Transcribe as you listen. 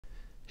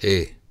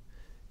Hey,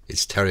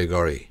 it's Terry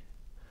Gorry,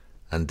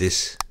 and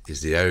this is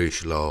the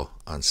Irish Law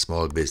and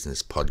Small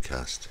Business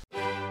podcast.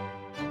 There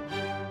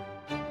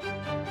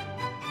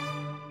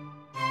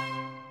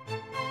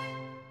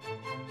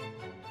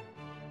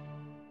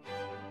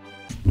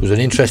was an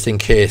interesting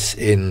case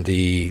in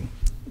the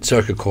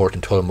Circuit Court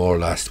in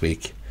Tullamore last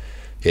week.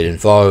 It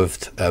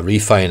involved a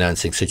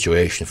refinancing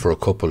situation for a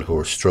couple who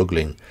were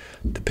struggling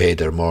to pay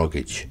their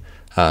mortgage,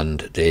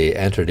 and they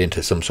entered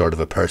into some sort of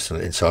a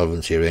personal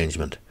insolvency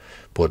arrangement.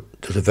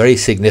 But there's a very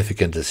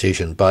significant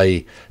decision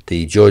by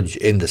the judge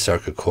in the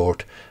Circuit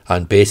Court,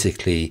 and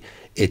basically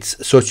it's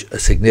such a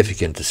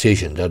significant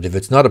decision that if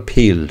it's not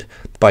appealed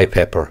by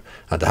Pepper,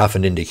 and they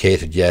haven't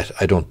indicated yet,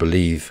 I don't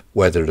believe,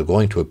 whether they're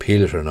going to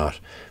appeal it or not.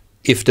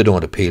 If they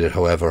don't appeal it,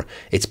 however,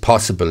 it's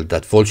possible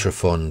that vulture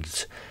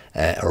funds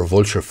or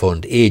vulture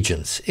fund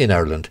agents in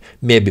Ireland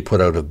may be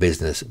put out of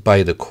business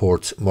by the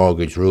court's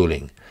mortgage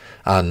ruling.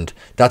 And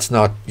that's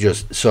not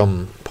just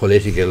some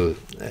political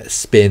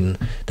spin,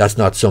 that's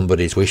not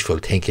somebody's wishful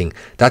thinking.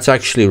 That's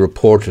actually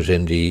reported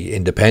in the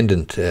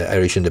Independent,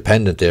 Irish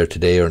Independent there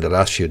today, or in the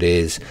last few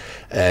days,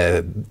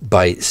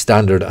 by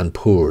Standard &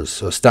 Poor's.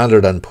 So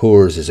Standard &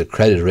 Poor's is a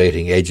credit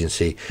rating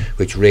agency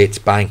which rates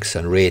banks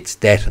and rates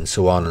debt and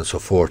so on and so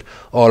forth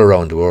all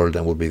around the world,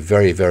 and would be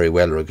very, very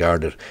well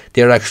regarded.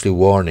 They're actually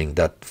warning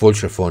that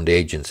vulture fund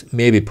agents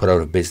may be put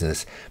out of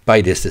business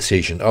by this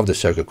decision of the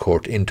Circuit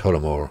Court in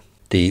Tullamore.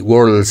 The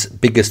world's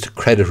biggest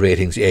credit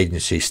ratings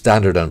agency,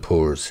 Standard &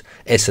 Poor's,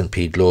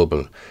 S&P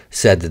Global,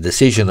 said the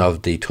decision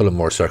of the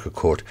Tullamore Circuit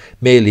Court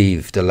may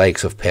leave the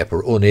likes of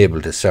Pepper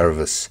unable to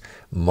service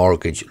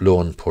mortgage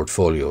loan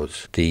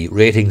portfolios. The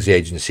ratings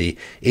agency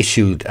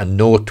issued a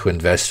note to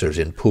investors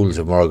in pools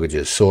of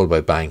mortgages sold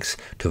by banks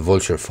to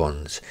vulture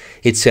funds.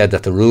 It said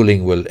that the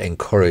ruling will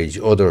encourage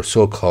other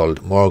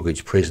so-called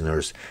mortgage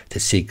prisoners to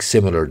seek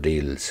similar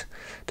deals.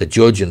 The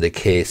judge in the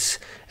case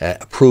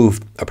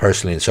approved a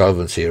personal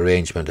insolvency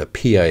arrangement, a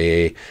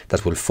PIA,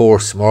 that will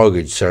force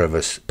mortgage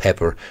service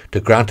Pepper to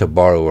grant a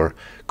borrower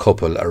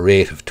couple a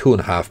rate of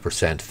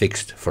 2.5%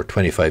 fixed for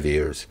 25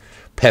 years.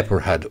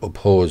 Pepper had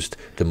opposed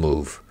the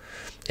move.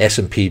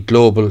 S&P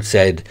Global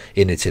said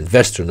in its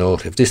investor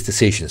note, if this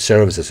decision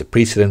serves as a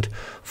precedent,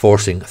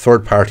 forcing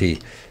third-party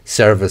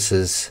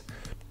services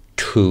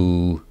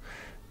to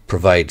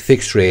provide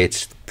fixed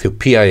rates to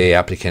PIA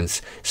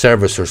applicants,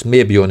 servicers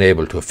may be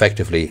unable to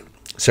effectively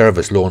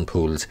service loan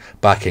pools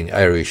backing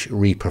Irish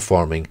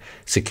re-performing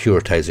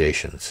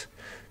securitisations.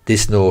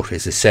 This note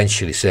is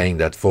essentially saying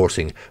that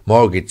forcing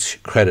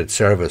mortgage credit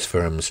service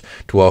firms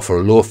to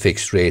offer low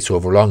fixed rates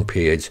over long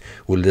periods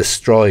will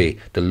destroy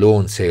the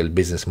loan sale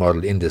business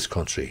model in this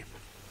country.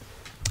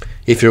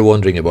 If you're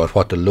wondering about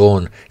what the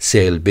loan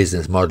sale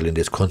business model in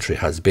this country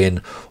has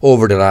been,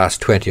 over the last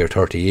 20 or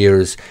 30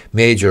 years,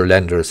 major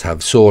lenders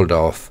have sold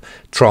off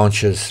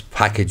tranches,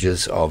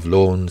 packages of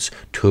loans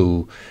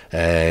to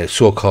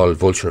so-called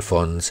vulture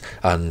funds,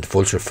 and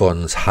vulture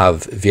funds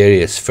have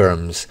various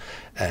firms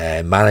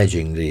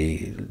managing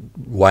the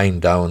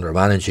wind down or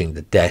managing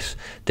the debt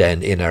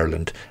then in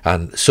Ireland,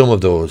 and some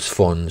of those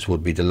funds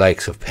would be the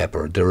likes of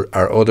Pepper. There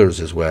are others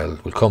as well.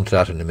 We'll come to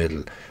that in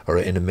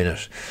a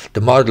minute.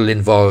 The model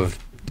involved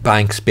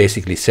banks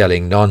basically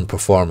selling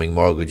non-performing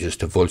mortgages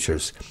to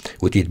vultures,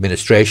 with the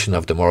administration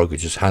of the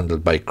mortgages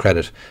handled by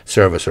credit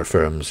servicer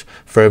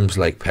firms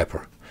like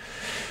Pepper.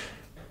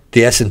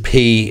 The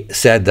S&P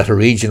said that a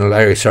regional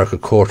Irish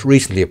Circuit Court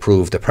recently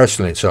approved a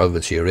personal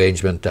insolvency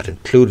arrangement that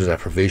included a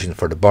provision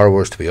for the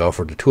borrowers to be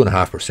offered a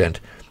 2.5%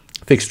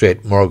 fixed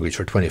rate mortgage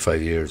for 25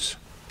 years.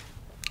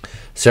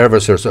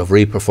 Servicers of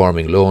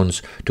re-performing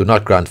loans do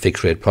not grant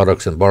fixed rate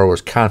products, and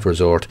borrowers can't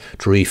resort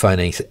to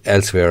refinance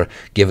elsewhere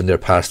given their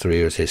past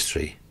arrears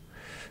history.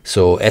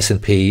 So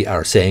S&P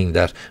are saying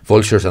that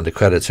vultures and the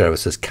credit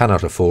services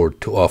cannot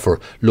afford to offer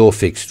low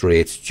fixed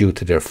rates due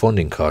to their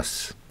funding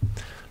costs.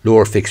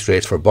 Lower fixed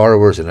rates for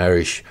borrowers in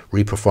Irish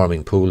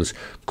re-performing pools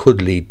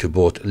could lead to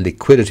both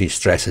liquidity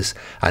stresses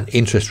and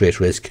interest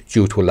rate risk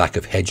due to a lack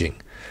of hedging.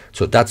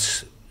 So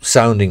that's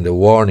sounding the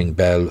warning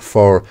bell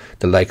for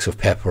the likes of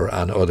Pepper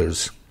and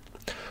others.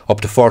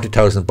 Up to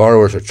 40,000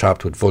 borrowers are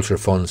trapped with vulture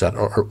funds and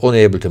are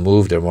unable to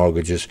move their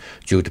mortgages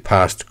due to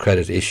past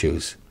credit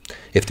issues.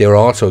 If they are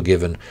also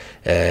given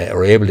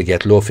or able to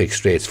get low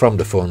fixed rates from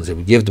the funds, it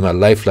would give them a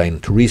lifeline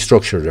to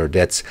restructure their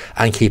debts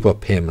and keep up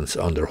payments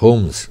on their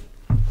homes.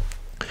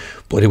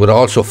 But it would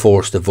also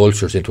force the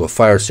vultures into a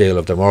fire sale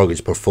of their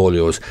mortgage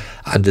portfolios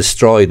and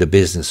destroy the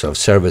business of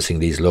servicing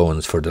these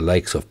loans for the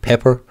likes of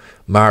Pepper,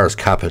 Mars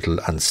Capital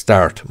and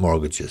Start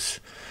Mortgages.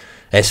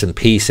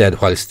 S&P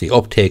said whilst the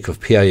uptake of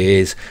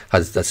PIAs,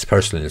 that's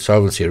personal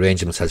insolvency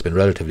arrangements, has been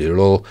relatively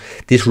low,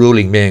 this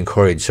ruling may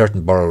encourage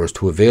certain borrowers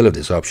to avail of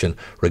this option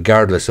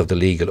regardless of the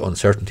legal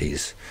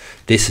uncertainties.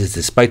 This is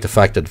despite the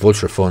fact that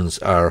vulture funds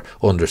are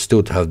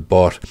understood to have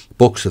bought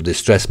books of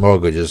distressed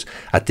mortgages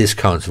at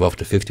discounts of up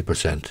to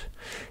 50%.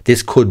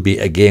 This could be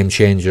a game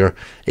changer.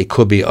 It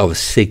could be of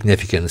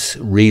significance,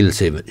 real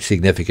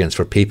significance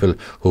for people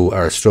who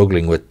are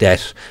struggling with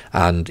debt,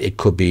 and it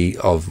could be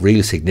of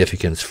real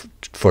significance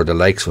for the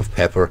likes of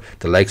Pepper,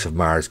 the likes of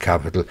Mars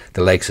Capital,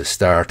 the likes of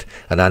Start,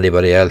 and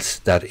anybody else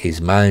that is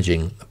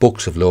managing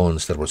books of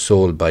loans that were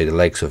sold by the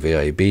likes of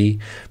AIB,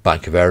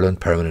 Bank of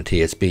Ireland, Permanent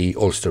TSB,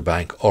 Ulster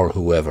Bank, or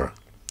whoever.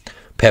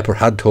 Pepper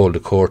had told the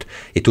court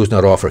it does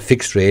not offer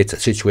fixed rates, a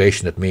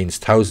situation that means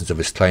thousands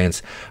of its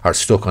clients are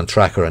stuck on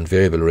tracker and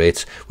variable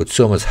rates with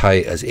some as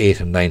high as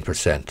 8 and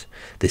 9%.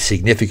 The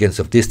significance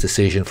of this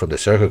decision from the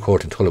Circuit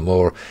Court in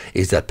Tullamore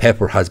is that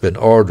Pepper has been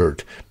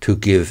ordered to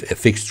give a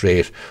fixed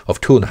rate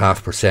of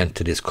 2.5%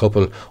 to this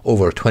couple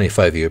over a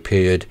 25-year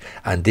period,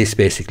 and this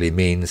basically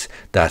means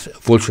that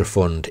vulture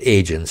fund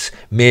agents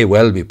may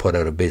well be put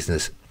out of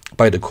business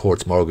by the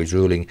court's mortgage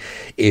ruling.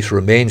 It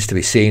remains to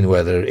be seen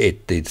whether the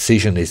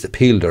decision is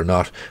appealed or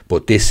not,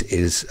 but this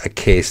is a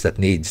case that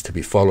needs to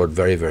be followed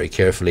very, very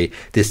carefully.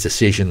 This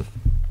decision,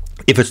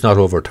 if it's not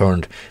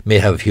overturned, may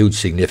have huge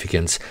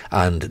significance,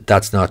 and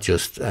that's not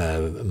just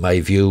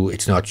my view,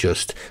 it's not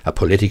just a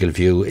political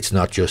view, it's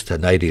not just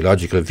an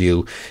ideological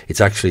view,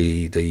 it's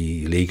actually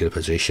the legal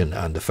position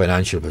and the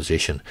financial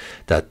position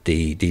that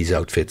these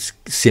outfits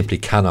simply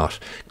cannot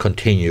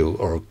continue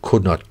or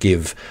could not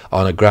give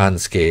on a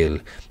grand scale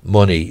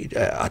money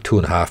at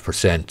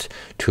 2.5%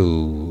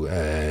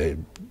 to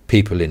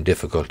people in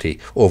difficulty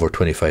over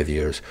 25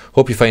 years.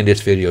 Hope you find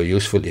this video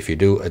useful. If you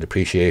do, I'd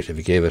appreciate if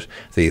you gave it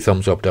the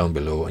thumbs up down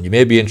below, and you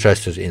may be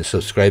interested in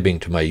subscribing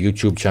to my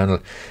YouTube channel.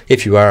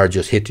 If you are,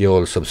 just hit the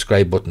old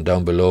subscribe button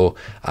down below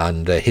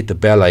and hit the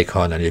bell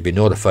icon, and you'll be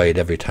notified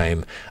every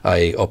time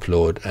I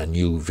upload a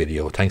new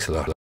video. Thanks a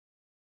lot.